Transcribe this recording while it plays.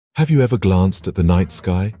Have you ever glanced at the night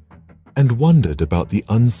sky and wondered about the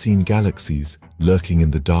unseen galaxies lurking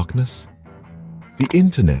in the darkness? The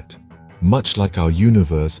internet, much like our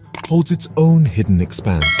universe, holds its own hidden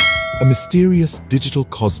expanse, a mysterious digital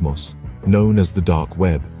cosmos known as the dark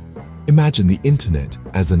web. Imagine the internet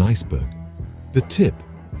as an iceberg. The tip,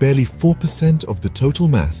 barely 4% of the total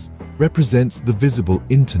mass, represents the visible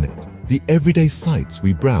internet, the everyday sites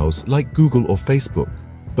we browse like Google or Facebook.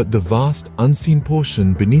 But the vast, unseen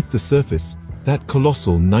portion beneath the surface, that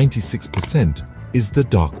colossal 96%, is the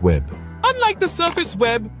dark web. Unlike the surface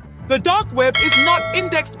web, the dark web is not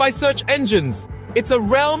indexed by search engines. It's a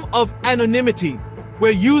realm of anonymity,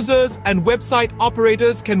 where users and website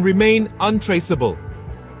operators can remain untraceable.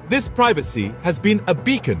 This privacy has been a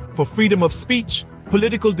beacon for freedom of speech,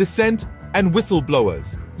 political dissent, and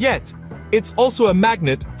whistleblowers. Yet, it's also a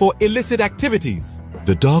magnet for illicit activities.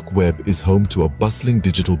 The dark web is home to a bustling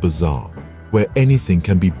digital bazaar where anything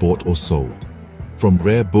can be bought or sold, from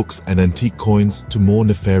rare books and antique coins to more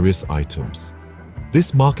nefarious items.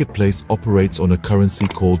 This marketplace operates on a currency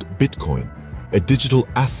called Bitcoin, a digital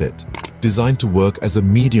asset designed to work as a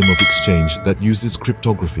medium of exchange that uses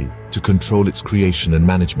cryptography to control its creation and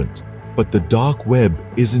management. But the dark web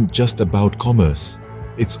isn't just about commerce,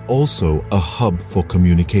 it's also a hub for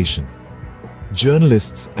communication.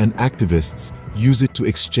 Journalists and activists use it to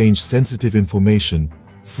exchange sensitive information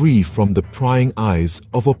free from the prying eyes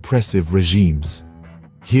of oppressive regimes.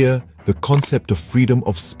 Here, the concept of freedom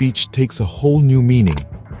of speech takes a whole new meaning.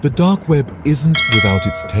 The dark web isn't without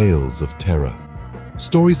its tales of terror.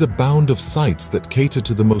 Stories abound of sites that cater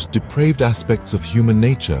to the most depraved aspects of human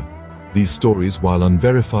nature. These stories, while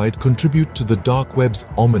unverified, contribute to the dark web's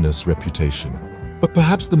ominous reputation. But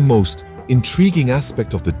perhaps the most intriguing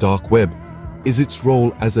aspect of the dark web is its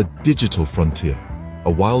role as a digital frontier,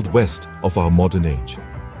 a wild west of our modern age.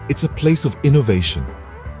 It's a place of innovation,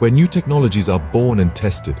 where new technologies are born and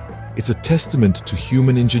tested. It's a testament to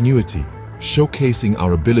human ingenuity, showcasing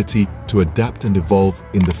our ability to adapt and evolve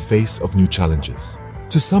in the face of new challenges.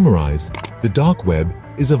 To summarize, the dark web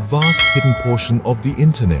is a vast hidden portion of the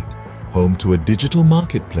internet, home to a digital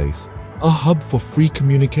marketplace, a hub for free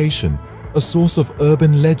communication, a source of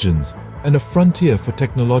urban legends, and a frontier for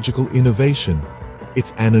technological innovation.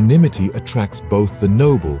 Its anonymity attracts both the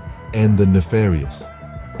noble and the nefarious.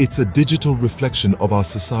 It's a digital reflection of our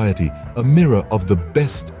society, a mirror of the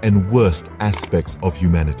best and worst aspects of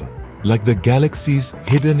humanity. Like the galaxies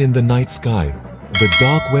hidden in the night sky, the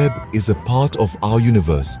dark web is a part of our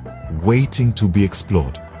universe, waiting to be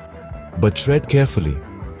explored. But tread carefully,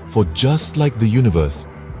 for just like the universe,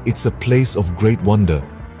 it's a place of great wonder,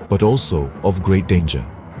 but also of great danger.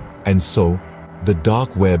 And so, the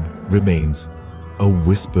dark web remains a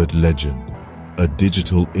whispered legend, a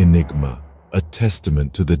digital enigma, a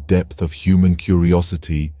testament to the depth of human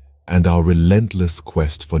curiosity and our relentless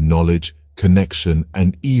quest for knowledge, connection,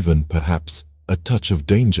 and even, perhaps, a touch of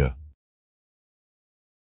danger.